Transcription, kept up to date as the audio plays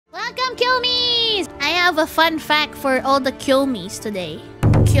have a fun fact for all the 𝐿𝐴 today.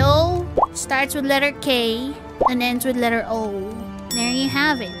 𝐿 starts with letter K and ends with letter O. There you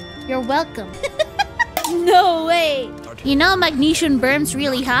have it. You're welcome. No way. You know magnesium burns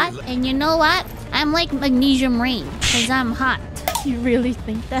really hot, and you know what? I'm like magnesium rain, cause I'm hot. You really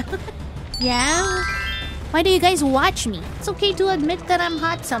think that? Yeah? Why do you guys watch me? It's okay to admit that I'm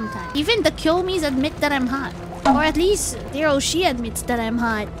hot sometimes. Even the 𝐿𝐴s admit that I'm hot. Or at least, she admits that I'm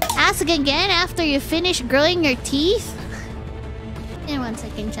hot. Ask again after you finish growing your teeth? In 1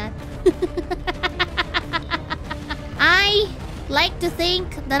 second, chat. I like to think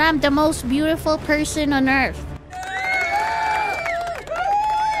that I'm the most beautiful person on earth.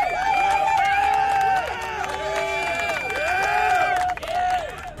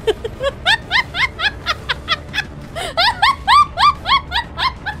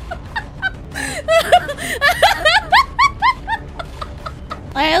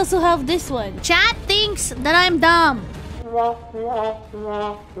 I also have this one. Chat thinks that I'm dumb.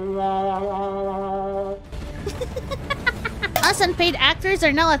 Us unpaid actors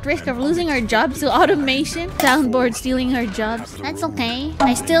are now at risk of losing our jobs to automation. Soundboard stealing our jobs. That's okay.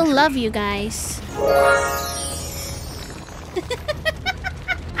 I still love you guys.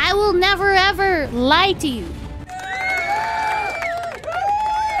 I will never ever lie to you.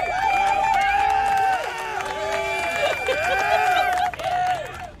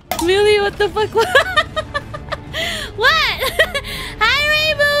 Millie, what the fuck? What? Hi,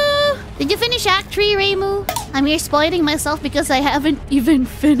 Raymu! Did you finish Act 3, Raymu? I'm here spoiling myself because I haven't even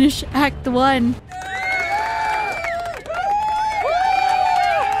finished Act 1.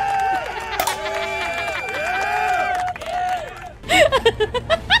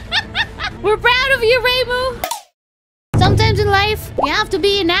 We're proud of you, Raymu! Sometimes in life, you have to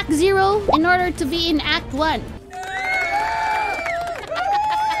be in Act 0 in order to be in Act 1.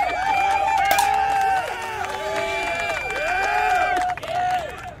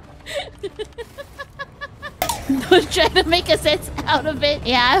 Don't try to make a sense out of it.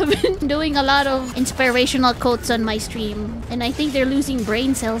 Yeah, I've been doing a lot of inspirational quotes on my stream. And I think they're losing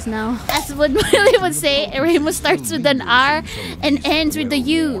brain cells now. That's what Millie would say. Raymu starts with an R and ends with the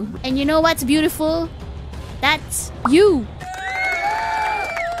U. And you know what's beautiful? That's you.